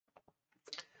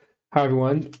Hi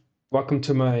everyone, welcome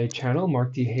to my channel,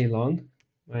 Mark D. Heilong.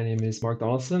 My name is Mark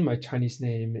Donaldson. My Chinese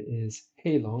name is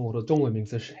Heilong, 我的中文名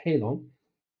字是 Heilong.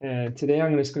 And today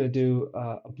I'm just going to do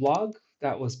a blog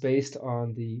that was based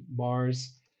on the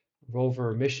Mars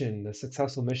rover mission, the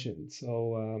successful mission.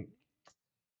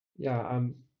 Yeah,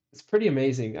 it's pretty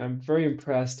amazing. I'm very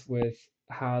impressed with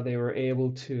how they were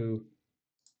able to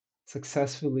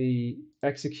successfully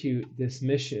execute this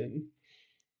mission.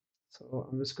 So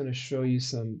I'm just going to show you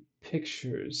some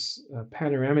pictures, a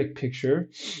panoramic picture.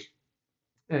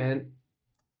 And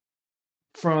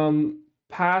from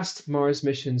past Mars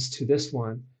missions to this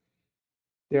one,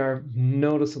 there are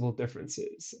noticeable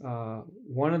differences.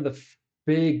 One of the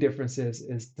big differences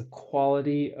is the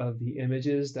quality of the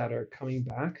images that are coming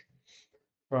back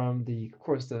from of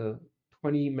course, the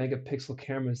 20 megapixel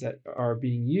cameras that are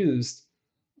being used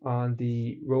on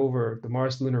the rover, the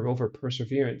Mars Lunar Rover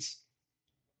Perseverance.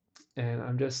 And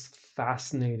I'm just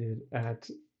fascinated at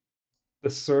the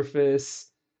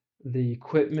surface, the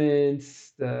equipment,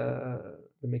 the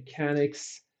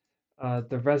mechanics,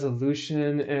 the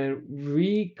resolution, and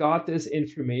we got this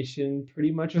information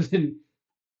pretty much within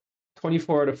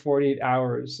 24 to 48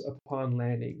 hours upon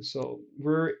landing. So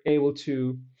we're able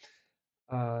to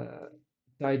uh,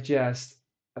 digest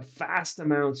a vast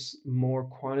amounts more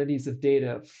quantities of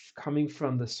data coming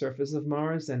from the surface of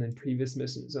Mars than in previous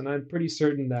missions. And I'm pretty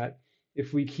certain that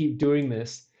if we keep doing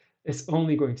this, it's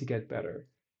only going to get better.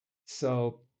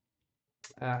 So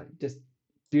just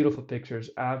beautiful pictures,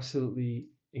 absolutely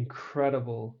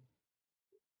incredible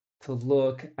to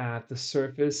look at the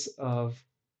surface of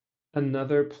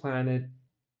another planet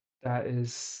that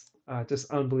is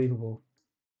just unbelievable,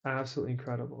 absolutely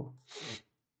incredible.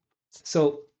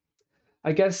 So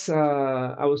I guess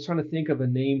I was trying to think of a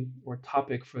name or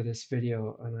topic for this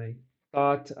video, and I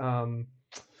thought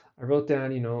I wrote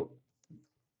down,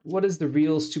 what is the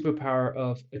real superpower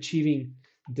of achieving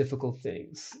difficult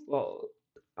things? Well,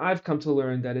 I've come to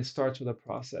learn that it starts with a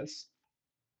process.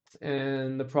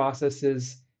 And the process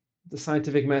is the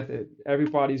scientific method.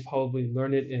 Everybody's probably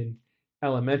learned it in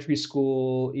elementary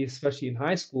school, especially in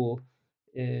high school,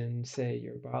 in say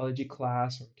your biology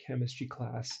class or chemistry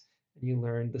class, and you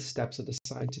learn the steps of the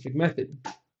scientific method.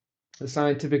 The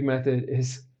scientific method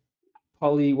is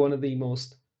probably one of the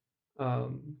most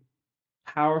um,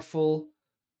 powerful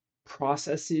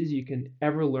processes you can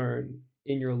ever learn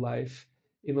in your life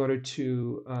in order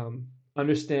to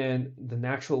understand the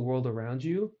natural world around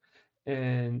you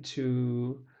and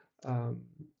um,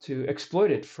 to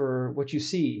exploit it for what you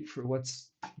see, for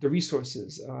what's the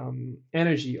resources,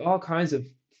 energy, all kinds of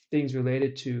things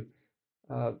related to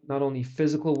not only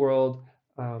physical world,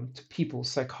 to people,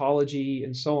 psychology,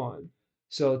 and so on.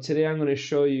 So today I'm going to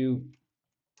show you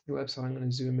the website. I'm going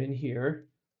to zoom in here.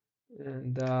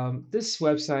 And this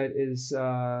website is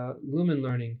Lumen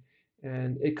Learning,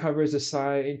 and it covers a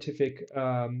scientific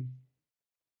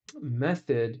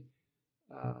method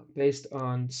based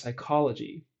on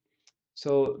psychology.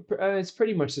 So it's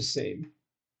pretty much the same.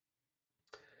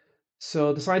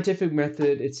 So the scientific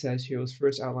method, it says here, was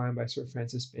first outlined by Sir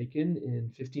Francis Bacon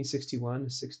in 1561 to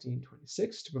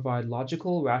 1626 to provide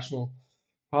logical, rational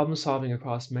problem solving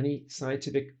across many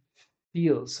scientific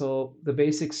fields. So the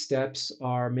basic steps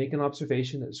are make an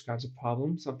observation that describes a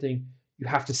problem, something you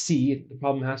have to see, the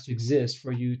problem has to exist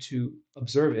for you to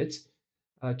observe it.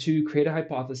 Two, create a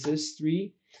hypothesis.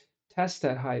 Three, test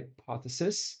that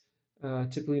hypothesis,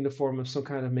 typically in the form of some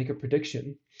kind of make a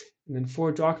prediction. And then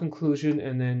four, draw a conclusion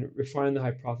and then refine the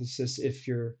hypothesis if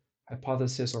your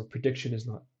hypothesis or prediction is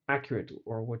not accurate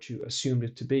or what you assumed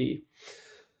it to be.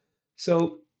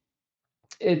 So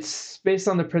it's based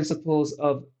on the principles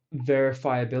of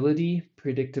verifiability,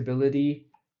 predictability,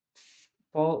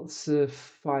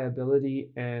 falsifiability,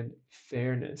 and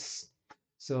fairness.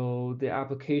 So the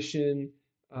application,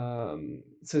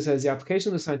 so it says the application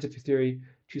of the scientific theory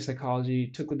to psychology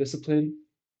took the discipline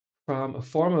from a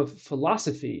form of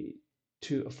philosophy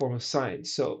to a form of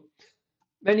science. So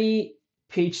many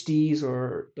PhDs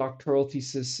or doctoral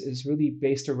thesis is really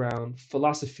based around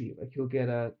philosophy. Like you'll get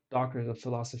a doctorate of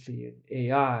philosophy in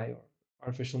AI or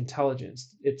artificial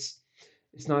intelligence. It's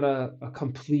not a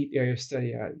complete area of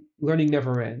study. Learning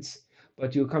never ends,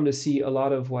 but you'll come to see a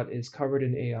lot of what is covered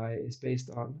in AI is based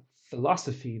on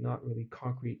philosophy, not really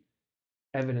concrete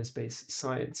evidence-based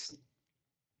science.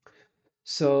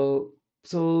 So,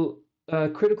 so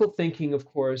critical thinking, of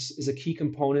course, is a key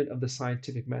component of the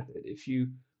scientific method.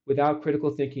 Without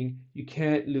critical thinking, you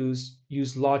can't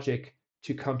use logic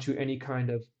to come to any kind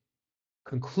of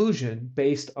conclusion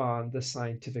based on the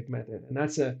scientific method. And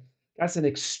that's an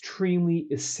extremely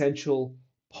essential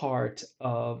part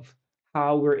of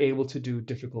how we're able to do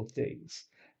difficult things.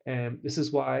 And this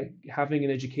is why having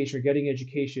an education or getting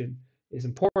education is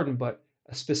important, but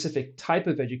a specific type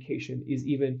of education is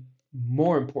even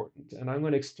more important. And I'm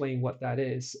going to explain what that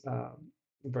is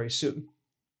very soon.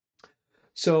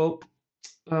 So,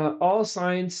 all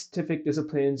scientific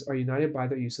disciplines are united by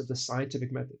their use of the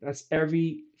scientific method. That's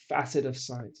every facet of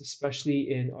science,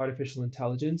 especially in artificial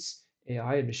intelligence,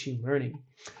 AI, and machine learning.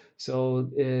 So,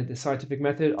 the scientific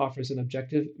method offers an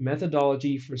objective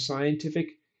methodology for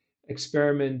scientific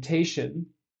experimentation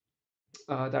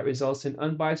that results in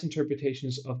unbiased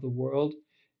interpretations of the world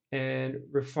and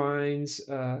refines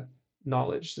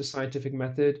knowledge. The scientific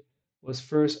method was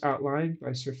first outlined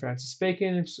by Sir Francis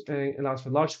Bacon and allows for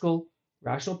logical,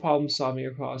 rational problem solving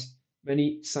across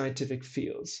many scientific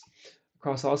fields.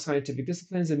 Across all scientific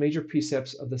disciplines, the major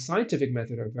precepts of the scientific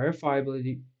method are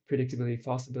verifiability, predictability,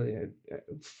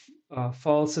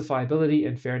 falsifiability,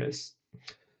 and fairness.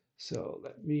 So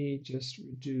let me just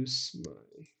reduce my,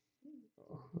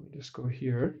 let me just go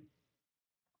here,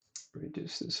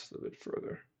 reduce this a little bit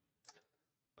further.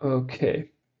 Okay,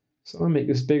 so I'll make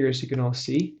this bigger so you can all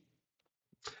see.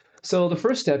 So the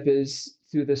first step is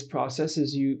through this process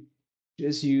is you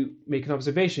make an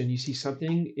observation. You see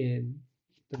something in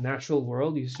the natural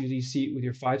world. You usually see it with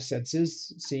your five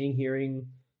senses, seeing, hearing,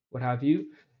 what have you,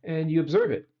 and you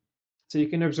observe it. So you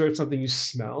can observe something you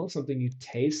smell, something you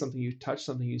taste, something you touch,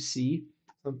 something you see,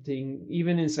 something,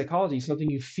 even in psychology, something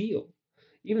you feel,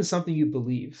 even something you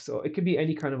believe. So it could be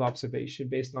any kind of observation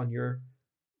based on your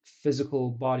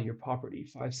physical body or property,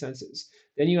 five senses.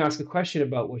 Then you ask a question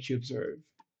about what you observe.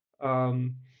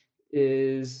 Um,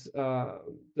 is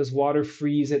Does water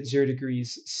freeze at 0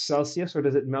 degrees Celsius or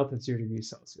does it melt at 0 degrees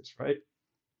Celsius, right?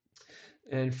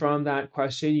 And from that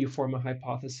question, you form a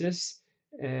hypothesis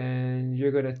and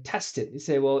you're going to test it. You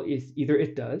say, well, either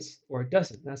it does or it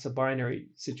doesn't. That's a binary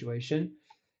situation.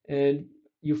 And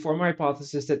you form a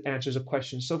hypothesis that answers a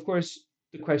question. So, of course,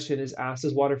 the question is asked,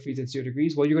 does water freeze at 0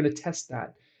 degrees? Well, you're going to test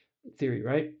that theory,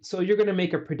 right? So you're going to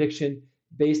make a prediction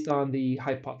based on the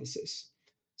hypothesis.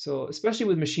 So, especially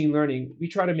with machine learning, we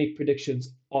try to make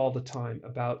predictions all the time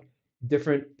about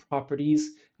different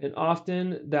properties, and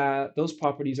often that those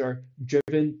properties are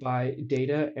driven by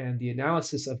data and the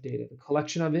analysis of data, the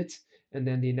collection of it, and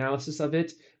then the analysis of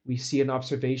it. We see an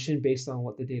observation based on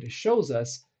what the data shows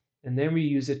us, and then we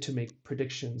use it to make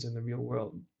predictions in the real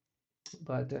world.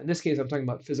 But in this case, I'm talking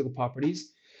about physical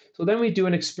properties. So then we do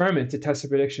an experiment to test the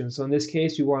prediction. So in this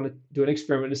case, we want to do an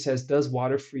experiment that says, does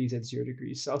water freeze at 0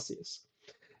 degrees Celsius?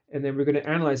 And then we're going to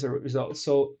analyze the results.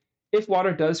 So if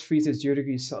water does freeze at 0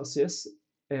 degrees Celsius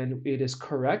and it is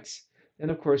correct, then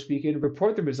of course we can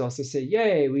report the results and say,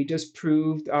 yay, we just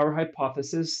proved our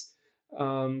hypothesis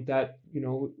that,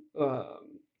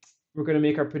 we're going to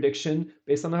make our prediction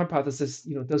based on the hypothesis,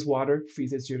 does water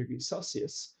freeze at 0 degrees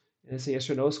Celsius? And it's a yes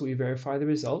or no, so we verify the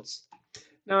results.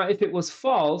 Now, if it was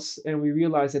false and we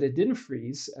realized that it didn't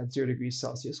freeze at 0 degrees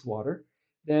Celsius water,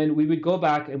 then we would go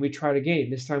back and we try it again.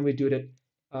 This time we do it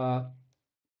at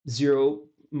 0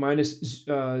 minus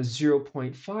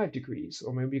 0.5 degrees,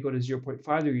 or maybe we go to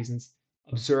 0.5 degrees and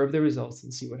observe the results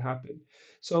and see what happened.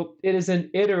 So it is an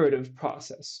iterative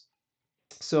process.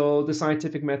 So the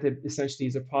scientific method essentially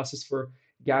is a process for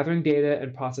gathering data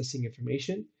and processing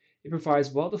information. It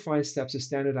provides well-defined steps to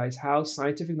standardize how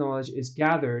scientific knowledge is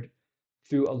gathered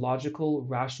through a logical,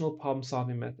 rational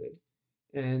problem-solving method.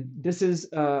 And this is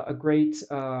a great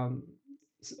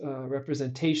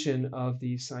representation of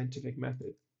the scientific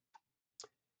method.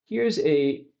 Here's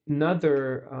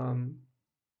another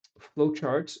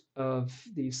flowchart of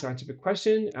the scientific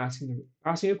question, asking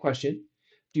a question,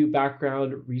 do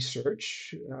background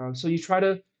research. So you try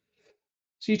to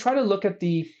look at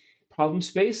the problem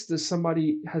space. Has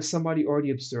somebody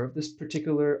already observed this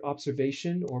particular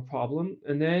observation or problem?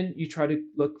 And then you try to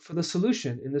look for the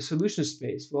solution in the solution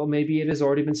space. Well, maybe it has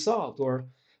already been solved, or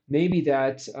maybe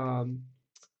that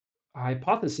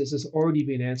hypothesis has already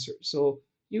been answered. So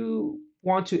you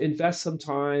want to invest some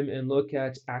time and look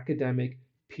at academic,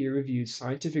 peer-reviewed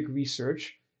scientific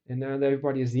research. And now that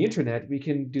everybody has the internet, we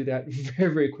can do that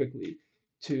very, very quickly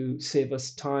to save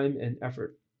us time and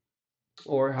effort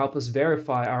or help us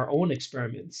verify our own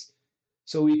experiments.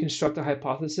 So we construct a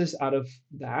hypothesis out of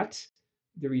that,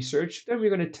 the research. Then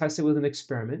we're going to test it with an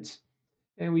experiment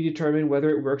and we determine whether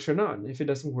it works or not. And if it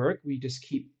doesn't work, we just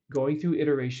keep going through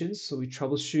iterations. So we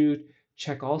troubleshoot,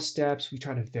 check all steps, we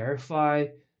try to verify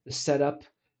the setup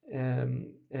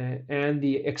and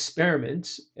the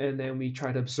experiment, and then we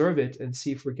try to observe it and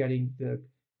see if we're getting the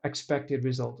expected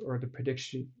result or the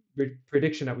prediction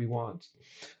that we want.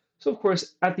 So of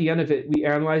course, at the end of it, we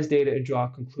analyze data and draw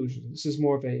conclusions. This is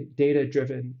more of a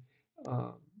data-driven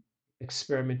uh,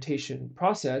 experimentation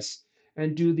process,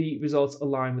 and do the results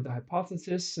align with the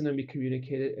hypothesis, and then we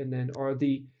communicate it, and then are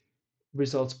the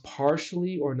results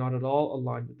partially or not at all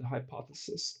aligned with the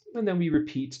hypothesis, and then we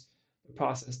repeat the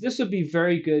process. This would be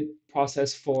very good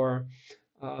process for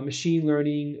machine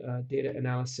learning, data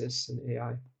analysis, and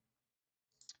AI.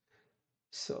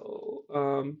 So,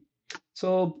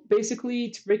 so basically,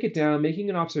 to break it down, making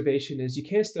an observation is you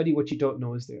can't study what you don't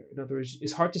know is there. In other words,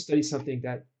 it's hard to study something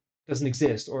that doesn't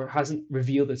exist or hasn't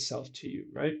revealed itself to you,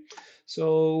 right?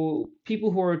 So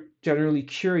people who are generally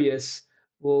curious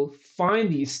will find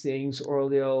these things, or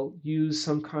they'll use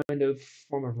some kind of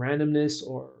form of randomness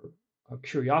or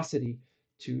curiosity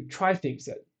to try things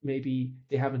that maybe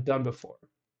they haven't done before.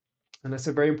 And that's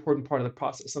a very important part of the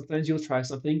process. Sometimes you'll try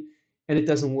something and it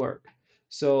doesn't work.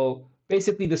 So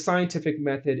basically, the scientific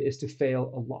method is to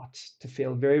fail a lot, to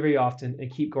fail very, very often, and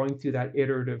keep going through that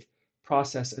iterative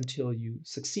process until you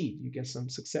succeed, you get some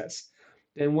success.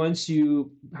 Then once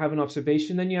you have an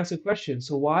observation, then you ask a question.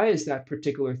 So why is that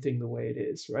particular thing the way it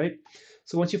is, right?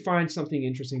 So once you find something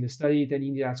interesting to study, then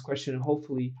you need to ask a question, and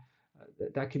hopefully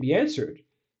that can be answered.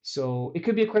 So it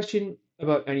could be a question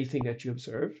about anything that you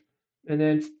observe. And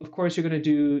then, of course, you're going to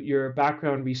do your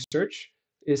background research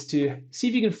is to see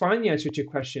if you can find the answer to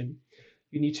your question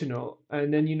you need to know.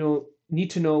 And then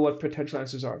need to know what potential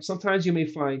answers are. Sometimes you may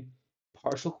find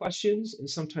partial questions, and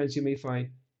sometimes you may find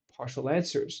partial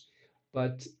answers.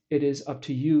 But it is up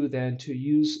to you then to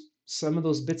use some of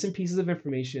those bits and pieces of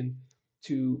information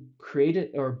to create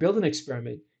it or build an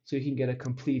experiment so you can get a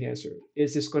complete answer.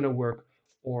 Is this going to work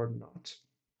or not?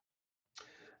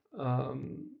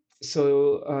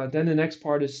 Then the next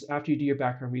part is after you do your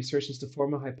background research is to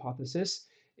form a hypothesis,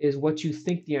 is what you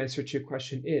think the answer to your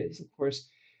question is. Of course,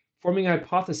 forming a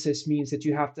hypothesis means that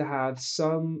you have to have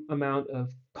some amount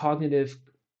of cognitive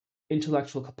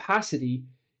intellectual capacity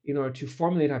in order to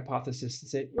formulate a hypothesis to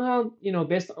say, well,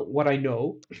 based on what I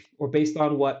know or based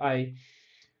on what I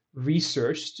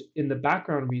researched in the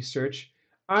background research,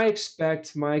 I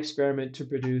expect my experiment to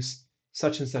produce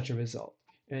such and such a result.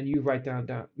 And you write down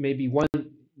maybe one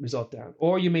result down,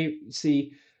 or you may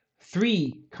see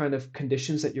three kind of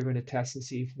conditions that you're going to test and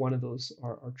see if one of those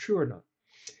are true or not.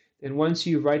 And once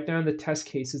you write down the test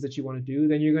cases that you want to do,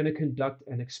 then you're going to conduct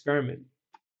an experiment.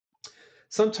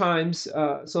 Sometimes,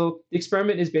 so the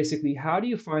experiment is basically how do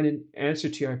you find an answer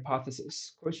to your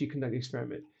hypothesis? Of course, you conduct the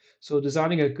experiment. So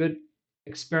designing a good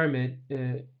experiment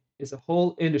is a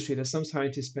whole industry that some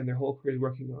scientists spend their whole career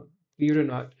working on. Believe it or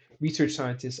not, research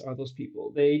scientists are those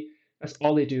people. That's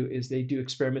all they do is they do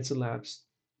experiments in labs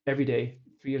every day,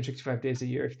 365 days a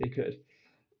year if they could.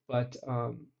 But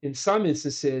in some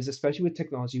instances, especially with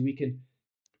technology, we can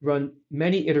run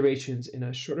many iterations in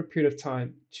a shorter period of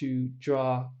time to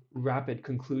draw rapid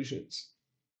conclusions.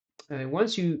 And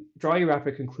once you draw your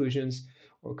rapid conclusions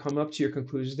or come up to your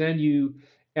conclusions, then you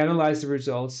analyze the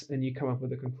results and you come up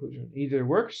with a conclusion. It either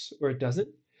works or it doesn't.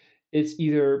 It's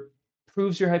either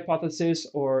proves your hypothesis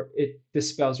or it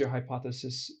dispels your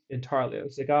hypothesis entirely.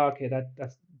 It's like, oh, okay, that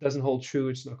doesn't hold true.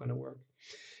 It's not going to work.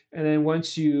 And then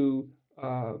once you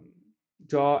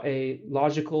draw a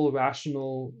logical,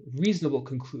 rational, reasonable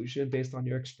conclusion based on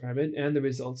your experiment and the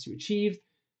results you achieved,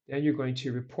 then you're going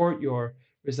to report your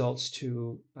results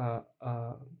to a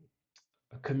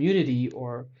community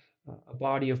or a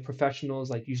body of professionals,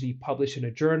 like usually publish in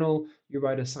a journal. You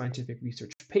write a scientific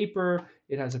research paper.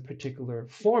 It has a particular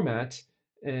format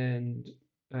and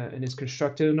is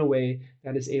constructed in a way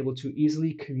that is able to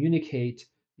easily communicate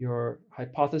your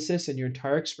hypothesis and your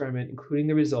entire experiment, including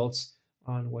the results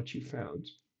on what you found.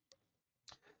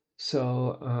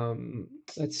 So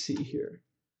let's see here.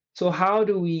 So how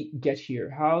do we get here?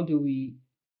 How do we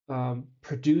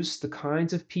produce the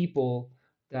kinds of people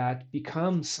that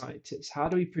become scientists? How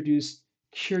do we produce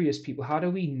curious people? How do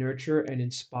we nurture and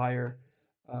inspire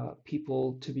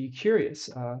people to be curious,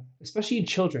 especially in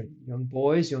children, young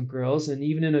boys, young girls, and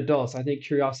even in adults? I think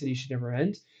curiosity should never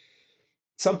end.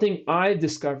 Something I've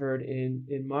discovered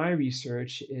in my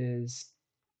research is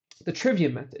the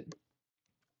Trivium Method.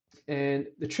 And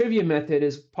the Trivium Method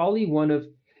is probably one of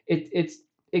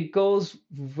it goes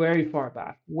very far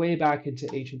back, way back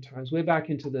into ancient times, way back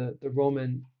into the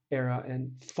Roman era and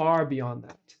far beyond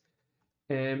that.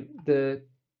 And the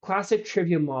classic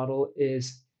trivium model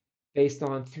is based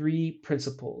on three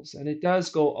principles. And it does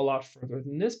go a lot further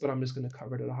than this, but I'm just going to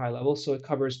cover it at a high level. So it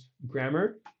covers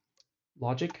grammar,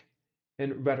 logic,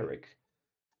 and rhetoric.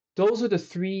 Those are the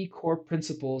three core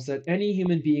principles that any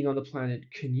human being on the planet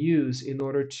can use in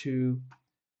order to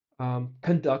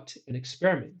conduct an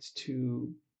experiment,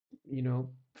 to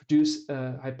produce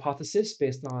a hypothesis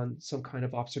based on some kind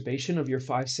of observation of your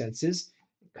five senses,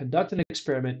 conduct an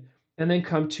experiment, and then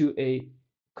come to a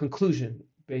conclusion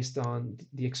based on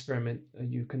the experiment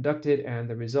you conducted and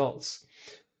the results.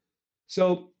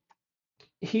 So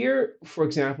here, for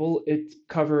example, it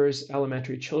covers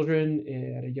elementary children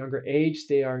at a younger age.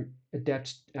 They are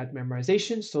adept at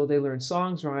memorization, so they learn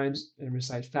songs, rhymes, and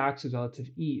recite facts with relative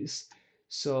ease.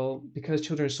 So because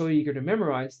children are so eager to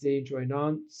memorize, they enjoy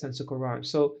nonsensical rhymes.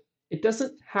 So it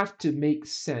doesn't have to make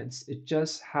sense. It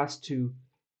just has to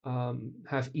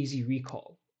have easy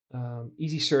recall,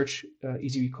 easy search,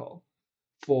 easy recall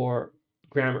for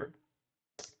grammar.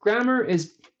 Grammar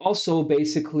is also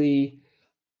basically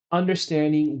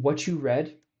understanding what you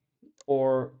read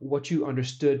or what you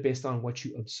understood based on what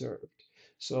you observed.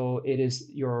 So it is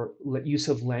your use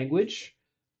of language.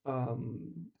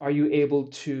 Are you able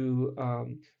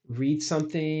to read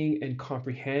something and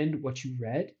comprehend what you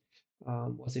read?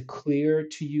 Was it clear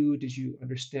to you? Did you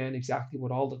understand exactly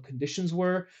what all the conditions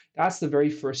were? That's the very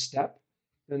first step.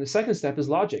 And the second step is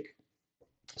logic.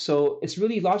 So it's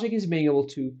really logic is being able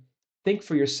to think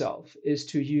for yourself, is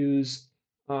to use,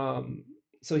 um,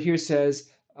 so here it says,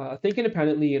 think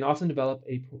independently and often develop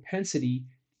a propensity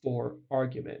for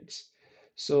argument.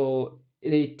 So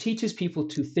it teaches people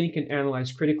to think and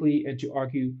analyze critically and to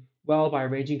argue well by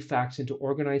arranging facts into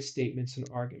organized statements and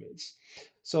arguments.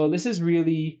 So this is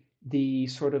really the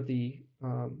sort of the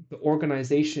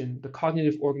organization, the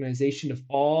cognitive organization of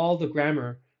all the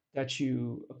grammar that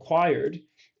you acquired,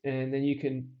 and then you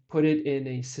can put it in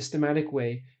a systematic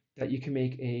way that you can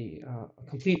make a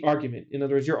complete argument. In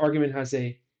other words, your argument has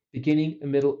a beginning, a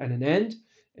middle, and an end,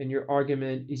 and your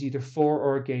argument is either for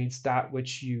or against that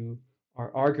which you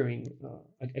are arguing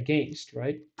against,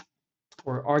 right?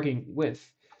 Or arguing with.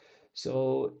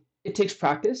 So it takes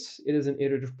practice. It is an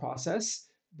iterative process,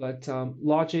 but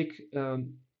logic,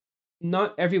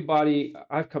 not everybody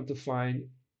I've come to find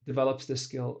develops this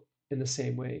skill in the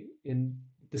same way, in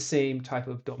the same type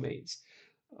of domains.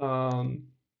 Um,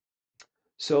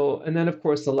 and then of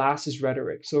course, the last is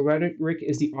rhetoric. So rhetoric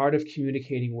is the art of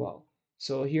communicating well.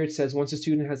 So here it says, once a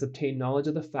student has obtained knowledge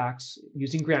of the facts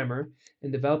using grammar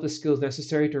and developed the skills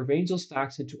necessary to arrange those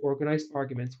facts into organized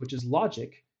arguments, which is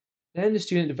logic, then the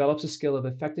student develops a skill of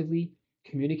effectively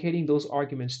communicating those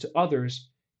arguments to others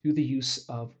through the use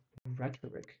of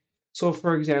rhetoric. So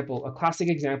for example, a classic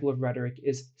example of rhetoric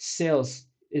is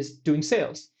doing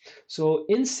sales. So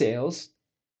in sales,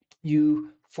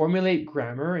 you formulate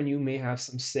grammar and you may have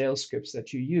some sales scripts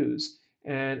that you use.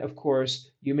 And of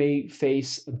course, you may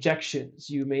face objections.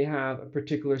 You may have a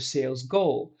particular sales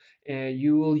goal, and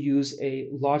you will use a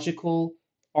logical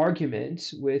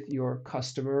argument with your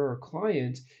customer or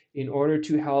client in order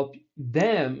to help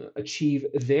them achieve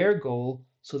their goal.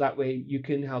 So that way you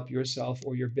can help yourself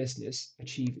or your business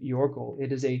achieve your goal.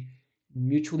 It is a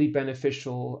mutually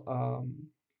beneficial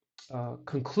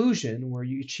conclusion where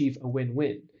you achieve a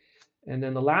win-win. And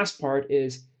then the last part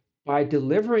is by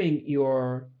delivering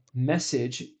your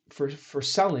message for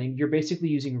selling, you're basically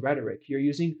using rhetoric. You're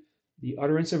using the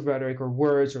utterance of rhetoric or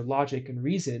words or logic and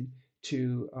reason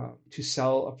to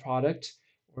sell a product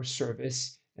or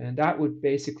service. And that would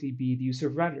basically be the use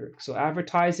of rhetoric. So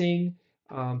advertising,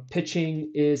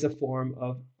 pitching is a form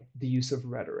of the use of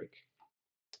rhetoric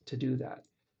to do that.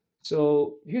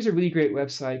 So here's a really great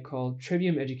website called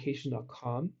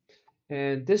triviumeducation.com.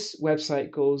 And this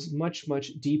website goes much,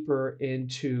 much deeper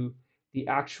into the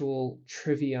actual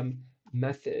trivium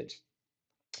method.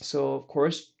 So, of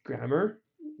course, grammar,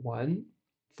 one,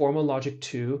 formal logic,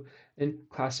 two, and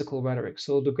classical rhetoric.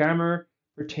 So the grammar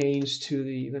pertains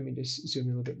to let me just zoom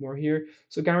in a little bit more here.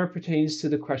 So grammar pertains to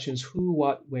the questions who,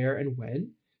 what, where, and when,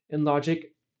 and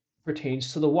logic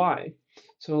pertains to the why.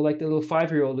 So like the little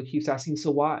 5-year-old who keeps asking,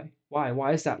 so why?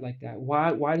 Why is that like that?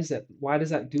 Why does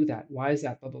that do that? Why is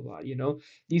that blah blah blah? You know,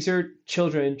 these are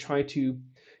children trying to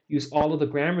use all of the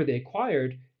grammar they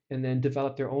acquired and then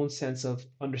develop their own sense of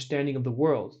understanding of the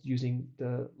world using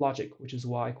the logic, which is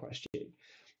why question.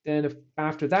 Then if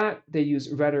after that they use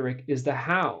rhetoric is the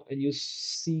how, and you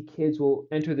see kids will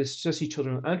enter this, especially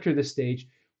children will enter this stage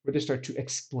where they start to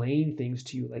explain things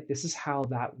to you, like this is how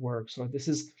that works, or this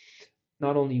is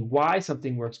not only why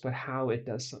something works, but how it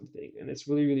does something. And it's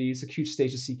really, really, it's a cute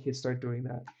stage to see kids start doing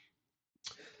that.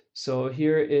 So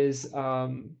here's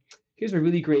a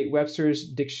really great Webster's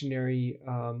Dictionary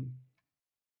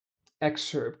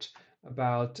excerpt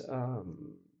about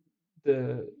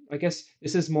I guess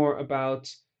this is more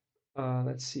about,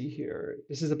 let's see here.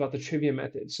 This is about the Trivium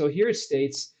Method. So here it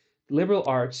states, the liberal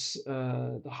arts,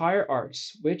 the higher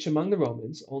arts, which among the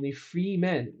Romans only free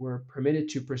men were permitted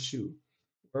to pursue,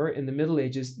 were in the Middle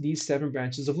Ages these 7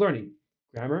 branches of learning: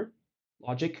 grammar,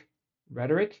 logic,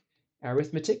 rhetoric,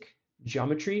 arithmetic,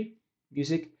 geometry,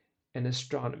 music, and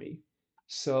astronomy.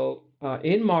 So,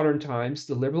 in modern times,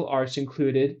 the liberal arts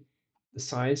included the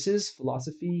sciences,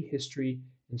 philosophy, history,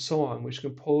 and so on, which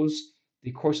compose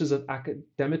the courses of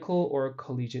academical or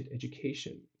collegiate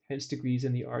education, hence degrees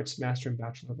in the arts, master and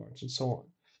bachelor of arts, and so on.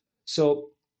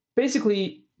 So,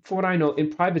 basically, for what I know, in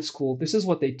private school, this is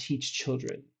what they teach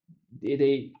children.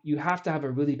 You have to have a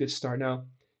really good start. Now,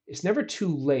 it's never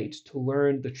too late to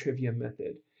learn the Trivium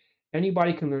Method.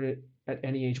 Anybody can learn it at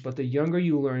any age, but the younger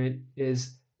you learn it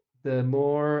is the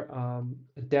more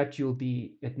adept you'll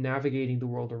be at navigating the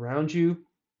world around you,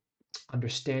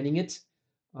 understanding it,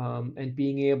 and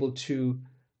being able to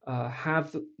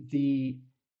have the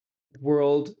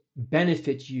world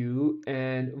benefit you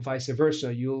and vice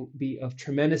versa. You'll be of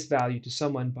tremendous value to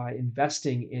someone by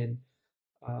investing in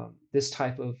this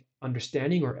type of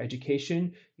understanding or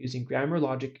education using grammar,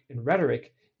 logic, and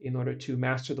rhetoric in order to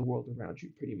master the world around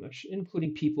you, pretty much,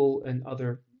 including people and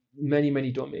other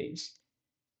many domains.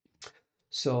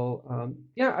 So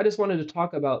yeah, I just wanted to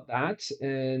talk about that,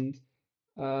 and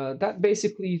that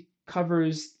basically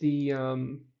covers the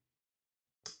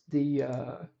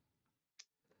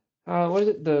what is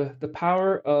it the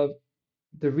power of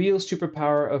the real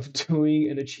superpower of doing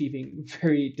and achieving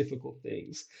very difficult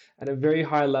things at a very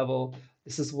high level.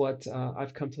 This is what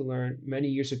I've come to learn many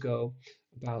years ago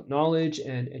about knowledge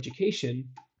and education,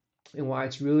 and why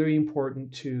it's really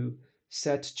important to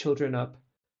set children up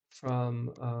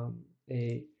from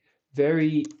a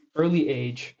very early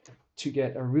age to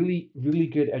get a really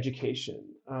good education.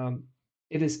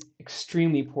 It is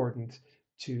extremely important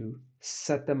to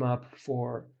set them up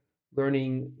for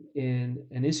learning in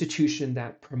an institution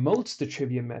that promotes the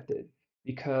trivia method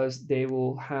because they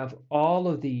will have all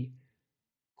of the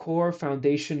core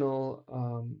foundational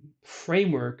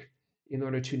framework in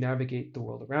order to navigate the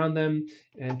world around them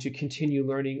and to continue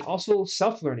learning, also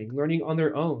self-learning, learning on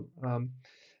their own,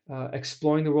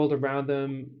 exploring the world around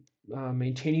them,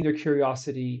 maintaining their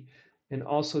curiosity, and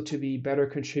also to be better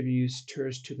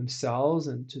contributors to themselves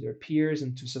and to their peers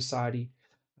and to society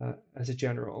as a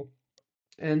general.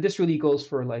 And this really goes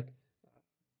for like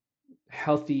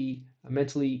healthy,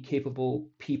 mentally capable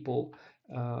people.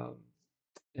 Um,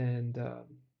 and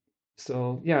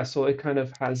So yeah, so it kind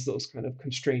of has those kind of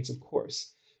constraints, of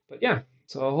course. But yeah,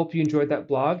 so I hope you enjoyed that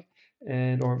blog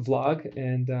and or vlog,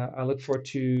 and I look forward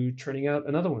to turning out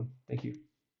another one. Thank you.